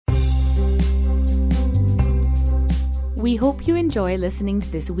We hope you enjoy listening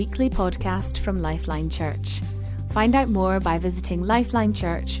to this weekly podcast from Lifeline Church. Find out more by visiting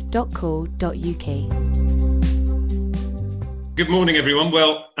lifelinechurch.co.uk. Good morning, everyone.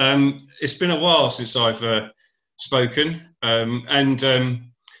 Well, it's been a while since I've spoken, well,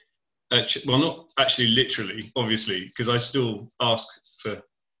 not actually literally, obviously, because I still ask for,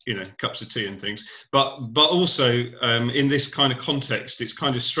 cups of tea and things, but also in this kind of context, it's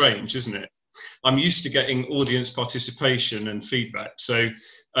kind of strange, isn't it? I'm used to getting audience participation and feedback. So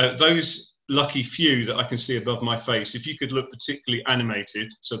those lucky few that I can see above my face, if you could look particularly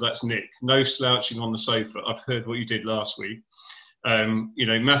animated, so that's Nick, no slouching on the sofa. I've heard what you did last week.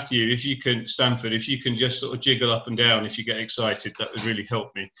 Matthew, if you can, Stanford, if you can just sort of jiggle up and down if you get excited, that would really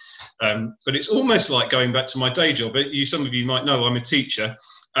help me. But it's almost like going back to my day job. Some of you might know I'm a teacher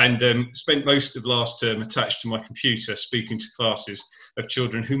and spent most of last term attached to my computer speaking to classes of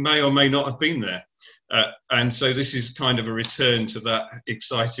children who may or may not have been there. And so this is kind of a return to that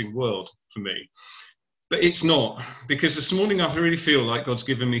exciting world for me. But it's not, because this morning I really feel like God's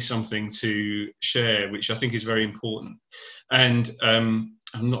given me something to share, which I think is very important. And I'm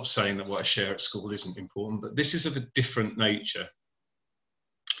not saying that what I share at school isn't important, but this is of a different nature.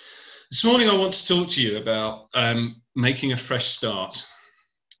 This morning I want to talk to you about making a fresh start.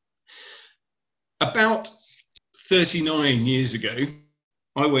 About 39 years ago,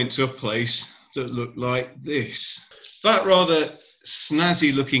 I went to a place that looked like this. That rather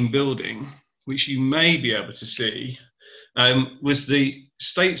snazzy looking building, which you may be able to see, was the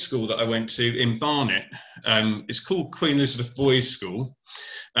state school that I went to in Barnet. It's called Queen Elizabeth Boys School.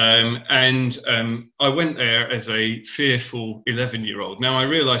 I went there as a fearful 11-year-old. Now, I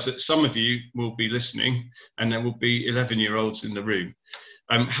realise that some of you will be listening and there will be 11-year-olds in the room.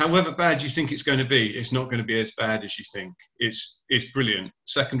 However bad you think it's going to be, it's not going to be as bad as you think. It's brilliant.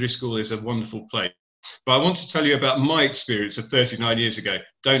 Secondary school is a wonderful place. But I want to tell you about my experience of 39 years ago.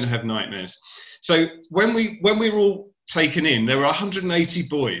 Don't have nightmares. So when we were all taken in, there were 180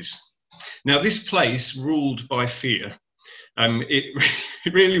 boys. Now this place ruled by fear.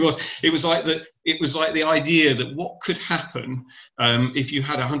 It really was. It was like the idea that what could happen if you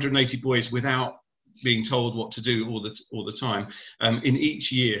had 180 boys without being told what to do all the time in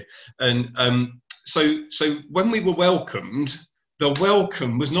each year. And so when we were welcomed, the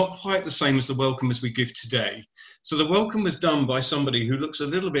welcome was not quite the same as the welcome as we give today. So the welcome was done by somebody who looks a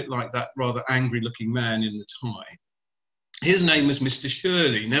little bit like that rather angry looking man in the tie. His name was Mr.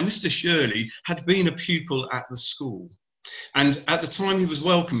 Shirley. Now, Mr. Shirley had been a pupil at the school. And at the time he was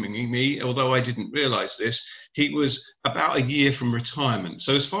welcoming me, although I didn't realise this, he was about a year from retirement.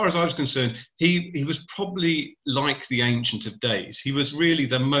 So as far as I was concerned, he was probably like the Ancient of Days. He was really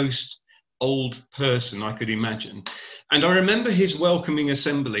the most old person I could imagine. And I remember his welcoming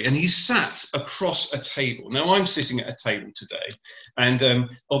assembly, and he sat across a table. Now I'm sitting at a table today, and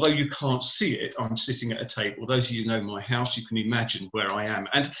although you can't see it, I'm sitting at a table. Those of you who know my house, you can imagine where I am.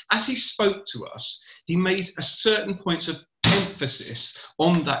 And as he spoke to us, he made a certain points of emphasis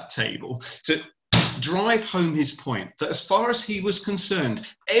on that table to drive home his point that as far as he was concerned,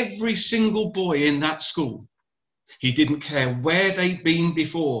 every single boy in that school, he didn't care where they'd been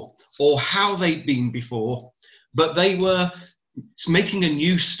before or how they'd been before, but they were making a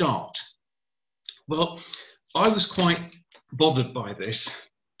new start. Well, I was quite bothered by this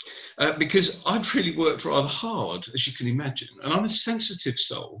because I'd really worked rather hard, as you can imagine, and I'm a sensitive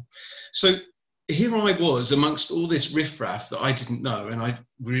soul. So here I was amongst all this riffraff that I didn't know, and I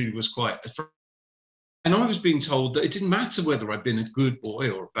really was quite afraid. And I was being told that it didn't matter whether I'd been a good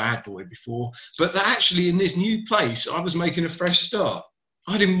boy or a bad boy before, but that actually in this new place, I was making a fresh start.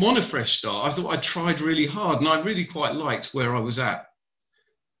 I didn't want a fresh start. I thought I'd tried really hard, and I really quite liked where I was at.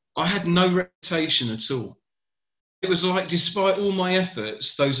 I had no reputation at all. It was like, despite all my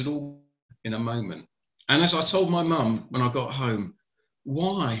efforts, those had all in a moment. And as I told my mum when I got home,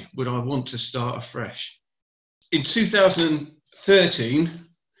 why would I want to start afresh? In 2013,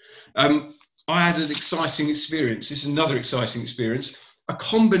 I had an exciting experience. This is another exciting experience, a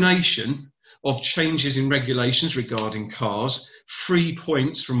combination of changes in regulations regarding cars, free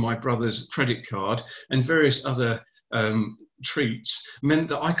points from my brother's credit card, and various other treats meant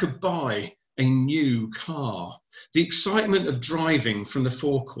that I could buy a new car. The excitement of driving from the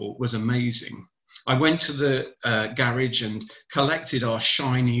forecourt was amazing. I went to the garage and collected our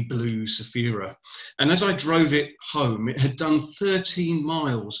shiny blue Zafira. And as I drove it home, it had done 13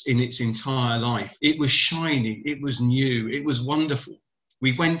 miles in its entire life. It was shiny, it was new, it was wonderful.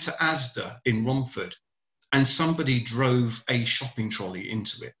 We went to Asda in Romford and somebody drove a shopping trolley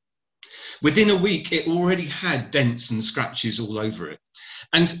into it. Within a week, it already had dents and scratches all over it.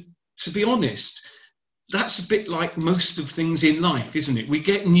 And to be honest, that's a bit like most of things in life, isn't it? We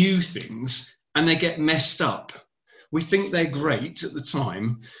get new things and they get messed up. We think they're great at the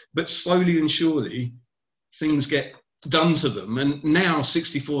time, but slowly and surely things get done to them. And now,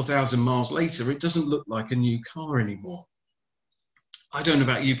 64,000 miles later, it doesn't look like a new car anymore. I don't know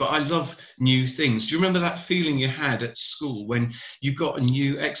about you, but I love new things. Do you remember that feeling you had at school when you got a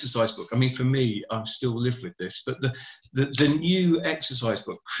new exercise book? I mean, for me, I still live with this, but the new exercise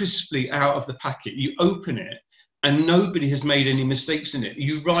book, crisply out of the packet, you open it and nobody has made any mistakes in it.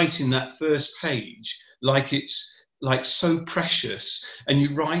 You write in that first page like it's like so precious, and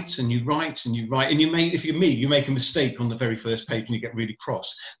you write and you write and you write, and if you're me, you make a mistake on the very first page and you get really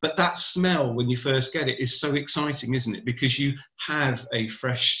cross. But that smell when you first get it is so exciting, isn't it? Because you have a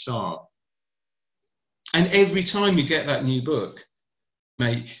fresh start. And every time you get that new book,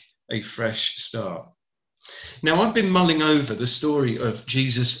 make a fresh start. Now, I've been mulling over the story of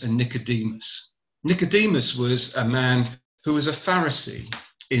Jesus and Nicodemus. Nicodemus was a man who was a Pharisee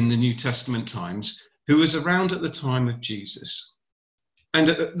in the New Testament times, who was around at the time of Jesus. And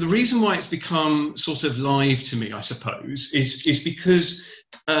the reason why it's become sort of live to me, I suppose, is because,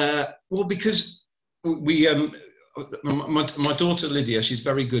 because we, my daughter Lydia, she's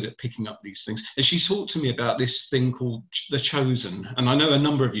very good at picking up these things. And she talked to me about this thing called The Chosen. And I know a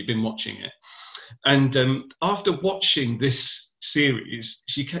number of you have been watching it. And after watching this series,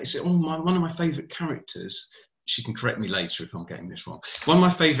 she said, one of my favourite characters, she can correct me later if I'm getting this wrong, one of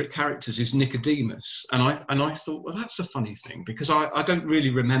my favourite characters is Nicodemus. And I thought, well, that's a funny thing, because I don't really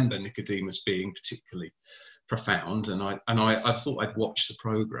remember Nicodemus being particularly profound. And I thought I'd watch the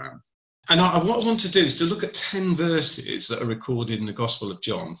programme. And what I want to do is to look at 10 verses that are recorded in the Gospel of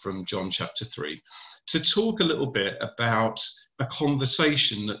John, from John chapter 3, to talk a little bit about a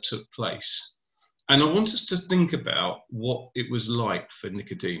conversation that took place. And I want us to think about what it was like for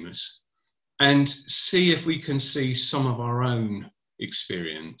Nicodemus and see if we can see some of our own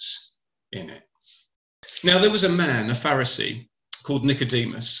experience in it. Now, there was a man, a Pharisee, called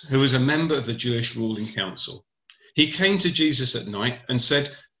Nicodemus, who was a member of the Jewish ruling council. He came to Jesus at night and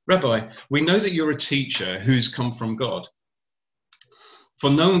said, "Rabbi, we know that you're a teacher who's come from God. For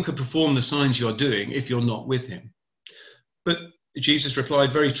no one could perform the signs you're doing if you're not with him." But Jesus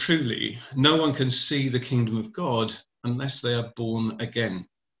replied, "Very truly, no one can see the kingdom of God unless they are born again,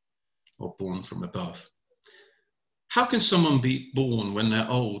 or born from above." "How can someone be born when they're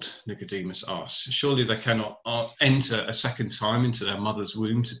old?" Nicodemus asked. "Surely they cannot enter a second time into their mother's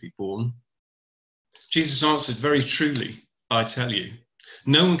womb to be born." Jesus answered, "Very truly, I tell you,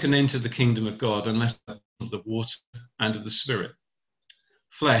 no one can enter the kingdom of God unless they're born of the water and of the Spirit.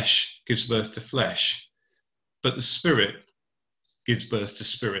 Flesh gives birth to flesh, but the Spirit gives birth to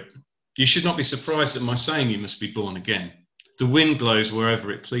spirit. You should not be surprised at my saying you must be born again. The wind blows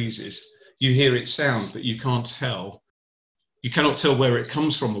wherever it pleases. You hear its sound, but you cannot tell where it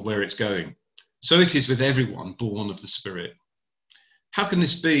comes from or where it's going. So it is with everyone born of the Spirit." "How can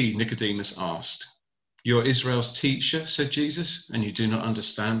this be?" Nicodemus asked. "You're Israel's teacher," said Jesus, "and you do not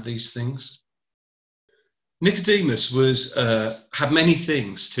understand these things?" Nicodemus had many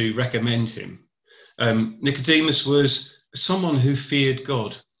things to recommend him. Nicodemus was someone who feared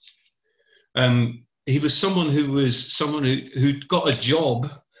God. He was someone who'd got a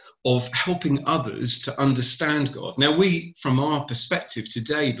job of helping others to understand God. Now, we, from our perspective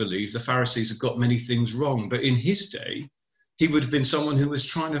today, believe the Pharisees have got many things wrong, but in his day, he would have been someone who was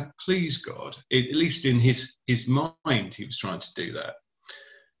trying to please God. At least in his mind, he was trying to do that.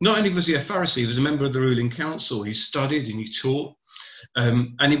 Not only was he a Pharisee, he was a member of the ruling council. He studied and he taught.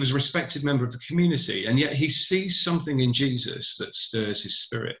 And he was a respected member of the community, and yet he sees something in Jesus that stirs his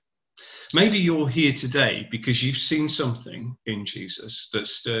spirit. Maybe you're here today because you've seen something in Jesus that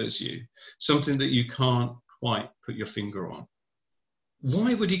stirs you, something that you can't quite put your finger on.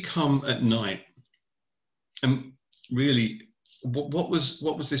 Why would he come at night? And really, what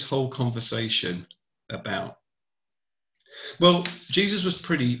was this whole conversation about? Well, Jesus was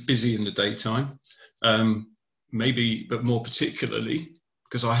pretty busy in the daytime. Maybe, but more particularly,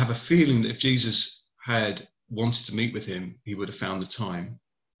 because I have a feeling that if Jesus had wanted to meet with him, he would have found the time.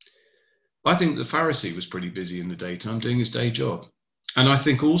 I think the Pharisee was pretty busy in the daytime doing his day job. And I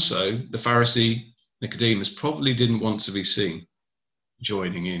think also the Pharisee, Nicodemus, probably didn't want to be seen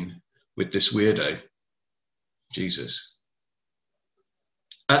joining in with this weirdo, Jesus.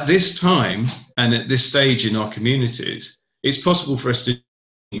 At this time and at this stage in our communities, it's possible for us to go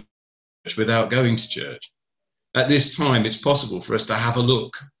to church without going to church. At this time, it's possible for us to have a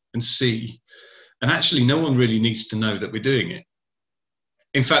look and see. And actually, no one really needs to know that we're doing it.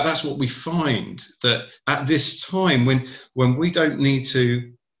 In fact, that's what we find, that at this time, when we don't need to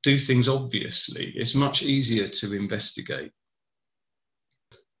do things obviously. It's much easier to investigate.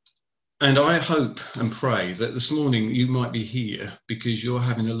 And I hope and pray that this morning you might be here because you're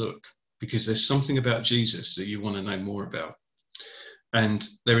having a look, because there's something about Jesus that you want to know more about. And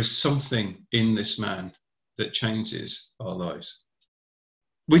there is something in this man that changes our lives.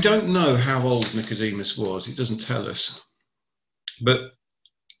 We don't know how old Nicodemus was. It doesn't tell us. But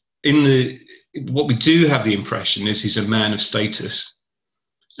what we do have the impression is he's a man of status.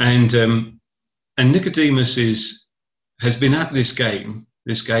 And Nicodemus has been at this game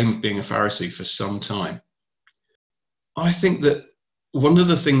of being a Pharisee for some time. I think that one of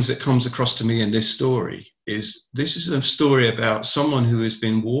the things that comes across to me in this story is this is a story about someone who has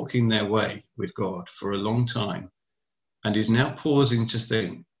been walking their way with God for a long time and is now pausing to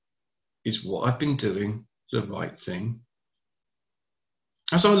think, is what I've been doing the right thing?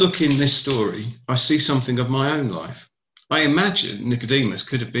 As I look in this story, I see something of my own life. I imagine Nicodemus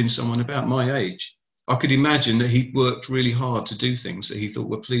could have been someone about my age. I could imagine that he'd worked really hard to do things that he thought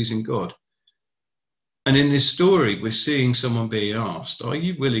were pleasing God. And in this story, we're seeing someone being asked, are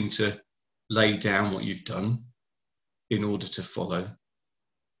you willing to lay down what you've done in order to follow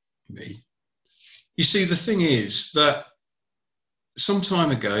me? You see, the thing is that some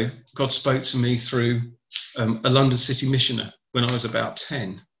time ago, God spoke to me through a London City missioner when I was about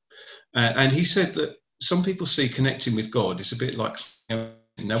 10. And he said that some people see connecting with God is a bit like,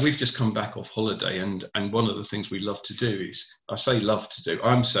 now we've just come back off holiday, and one of the things we love to do is, I say love to do,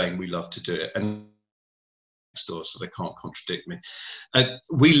 I'm saying we love to do it, and next door, so they can't contradict me.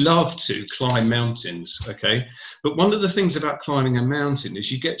 We love to climb mountains, okay? But one of the things about climbing a mountain is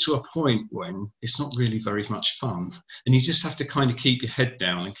you get to a point when it's not really very much fun, and you just have to kind of keep your head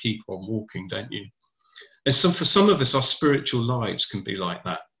down and keep on walking, don't you? And so for some of us, our spiritual lives can be like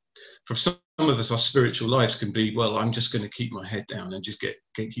that. For some of us, our spiritual lives can be, well, I'm just going to keep my head down and just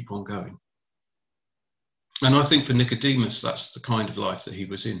keep on going. And I think for Nicodemus, that's the kind of life that he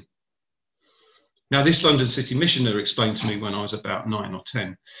was in. Now, this London City missioner explained to me when I was about 9 or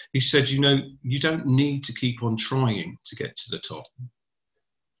 10, he said, you don't need to keep on trying to get to the top.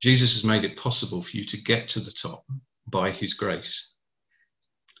 Jesus has made it possible for you to get to the top by his grace.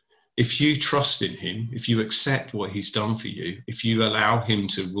 If you trust in him, if you accept what he's done for you, if you allow him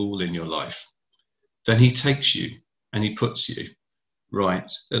to rule in your life, then he takes you and he puts you right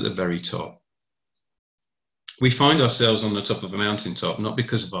at the very top. We find ourselves on the top of a mountaintop, not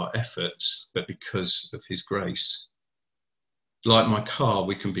because of our efforts, but because of his grace. Like my car,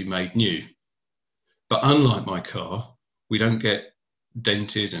 we can be made new. But unlike my car, we don't get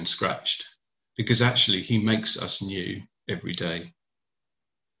dented and scratched, because actually he makes us new every day.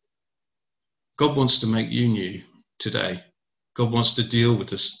 God wants to make you new today. God wants to deal with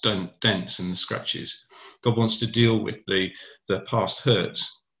the dents and the scratches. God wants to deal with the past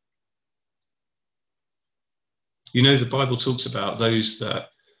hurts. You know, the Bible talks about those that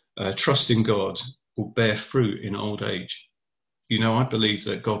trust in God will bear fruit in old age. You know, I believe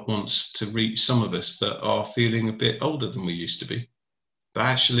that God wants to reach some of us that are feeling a bit older than we used to be. But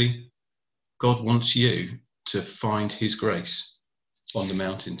actually, God wants you to find his grace on the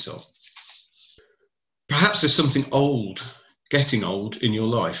mountaintop. Perhaps there's something old, getting old in your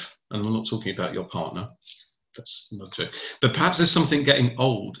life. And I'm not talking about your partner. That's not true. But perhaps there's something getting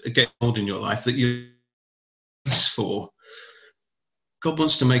old in your life that you're for. God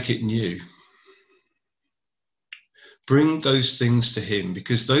wants to make it new. Bring those things to him,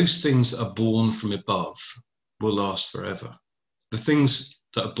 because those things that are born from above will last forever. The things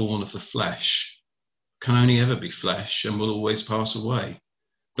that are born of the flesh can only ever be flesh and will always pass away.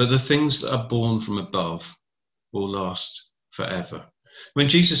 But the things that are born from above will last forever. When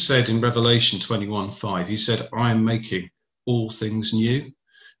Jesus said in Revelation 21:5, he said, I am making all things new.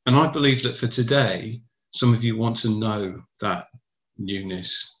 And I believe that for today, some of you want to know that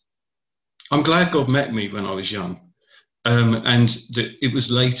newness. I'm glad God met me when I was young. And that it was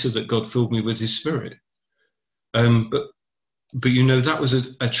later that God filled me with his Spirit. But you know, that was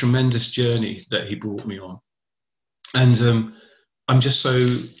a tremendous journey that he brought me on. And I'm just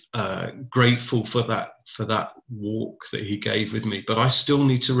so grateful for that walk that he gave with me. But I still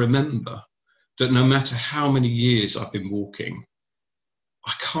need to remember that no matter how many years I've been walking,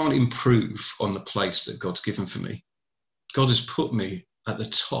 I can't improve on the place that God's given for me. God has put me at the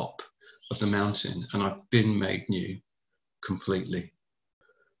top of the mountain and I've been made new completely.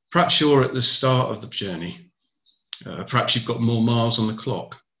 Perhaps you're at the start of the journey. Perhaps you've got more miles on the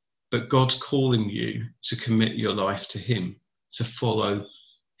clock, but God's calling you to commit your life to him, to follow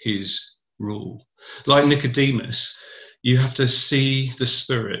his rule. Like Nicodemus, you have to see the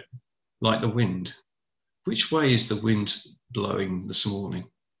Spirit like the wind. Which way is the wind blowing this morning?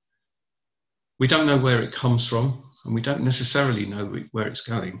 We don't know where it comes from, and we don't necessarily know where it's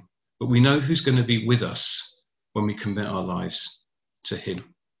going, but we know who's going to be with us when we commit our lives to him.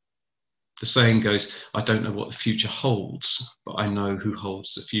 The saying goes, I don't know what the future holds, but I know who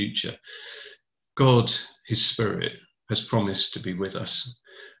holds the future. God, his Spirit, has promised to be with us.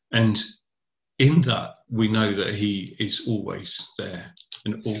 And in that, we know that he is always there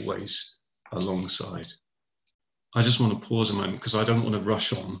and always alongside. I just want to pause a moment because I don't want to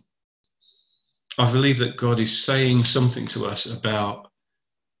rush on. I believe that God is saying something to us about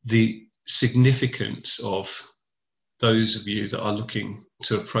the significance of those of you that are looking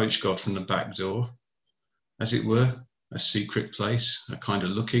to approach God from the back door, as it were, a secret place, a kind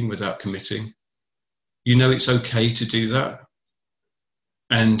of looking without committing. You know it's okay to do that.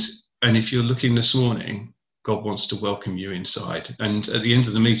 And if you're looking this morning, God wants to welcome you inside. And at the end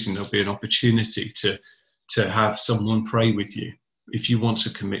of the meeting, there'll be an opportunity to have someone pray with you. If you want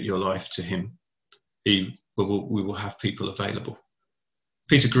to commit your life to him, we will have people available.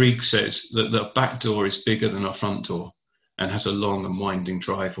 Peter Greig says that the back door is bigger than our front door and has a long and winding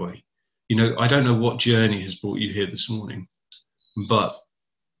driveway. You know, I don't know what journey has brought you here this morning, but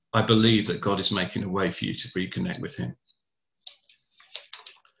I believe that God is making a way for you to reconnect with him.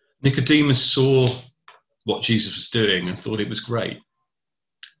 Nicodemus saw what Jesus was doing and thought it was great,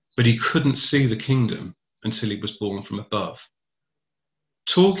 but he couldn't see the kingdom until he was born from above.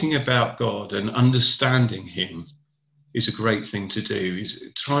 Talking about God and understanding him is a great thing to do. Is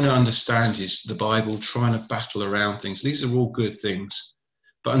trying to understand the Bible, trying to battle around things. These are all good things.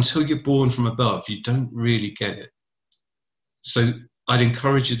 But until you're born from above, you don't really get it. So I'd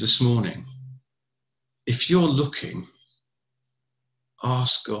encourage you this morning, if you're looking,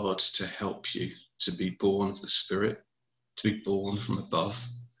 ask God to help you to be born of the Spirit, to be born from above.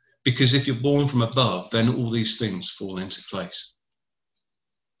 Because if you're born from above, then all these things fall into place.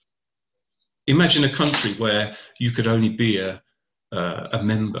 Imagine a country where you could only be a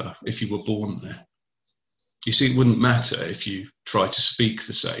member if you were born there. You see, it wouldn't matter if you tried to speak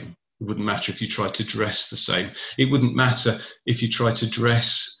the same. It wouldn't matter if you tried to dress the same. It wouldn't matter if you tried to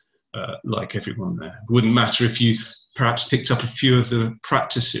dress like everyone there. It wouldn't matter if you perhaps picked up a few of the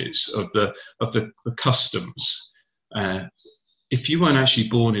practices of the customs. If you weren't actually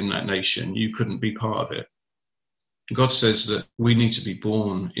born in that nation, you couldn't be part of it. God says that we need to be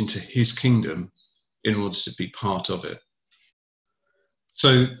born into his kingdom in order to be part of it.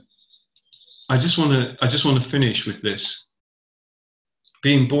 So I just want to finish with this.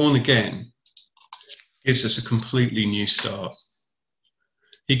 Being born again gives us a completely new start.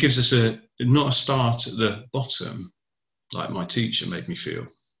 He gives us not a start at the bottom, like my teacher made me feel,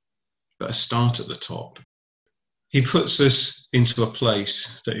 but a start at the top. He puts us into a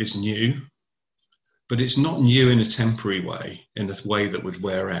place that is new, but it's not new in a temporary way, in a way that would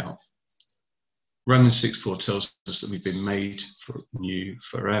wear out. Romans 6:4 tells us that we've been made new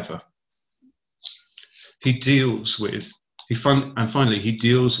forever. He deals with, finally, he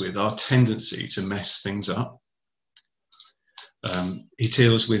deals with our tendency to mess things up. He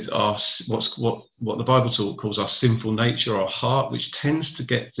deals with what the Bible calls our sinful nature, our heart, which tends to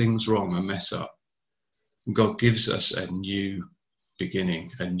get things wrong and mess up. God gives us a new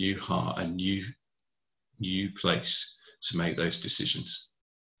beginning, a new heart, a new place to make those decisions.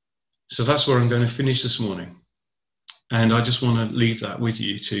 So that's where I'm going to finish this morning. And I just want to leave that with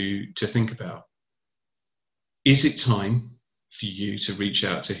you to think about. Is it time for you to reach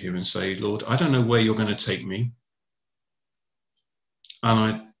out to him and say, Lord, I don't know where you're going to take me.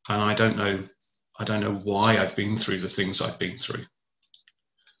 And I don't know why I've been through the things I've been through.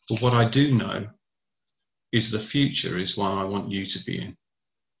 But what I do know is the future is one I want you to be in.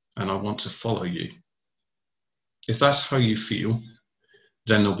 And I want to follow you. If that's how you feel,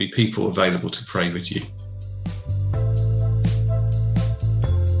 then there'll be people available to pray with you.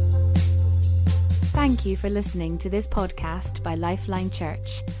 Thank you for listening to this podcast by Lifeline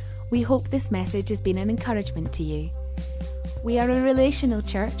Church. We hope this message has been an encouragement to you. We are a relational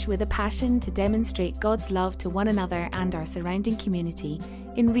church with a passion to demonstrate God's love to one another and our surrounding community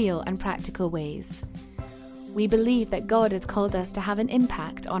in real and practical ways. We believe that God has called us to have an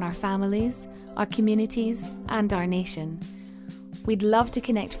impact on our families, our communities, and our nation. We'd love to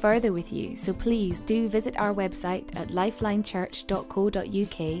connect further with you, so please do visit our website at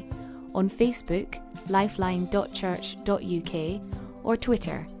lifelinechurch.co.uk, on Facebook, lifeline.church.uk, or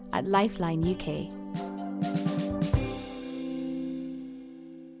Twitter @LifelineUK.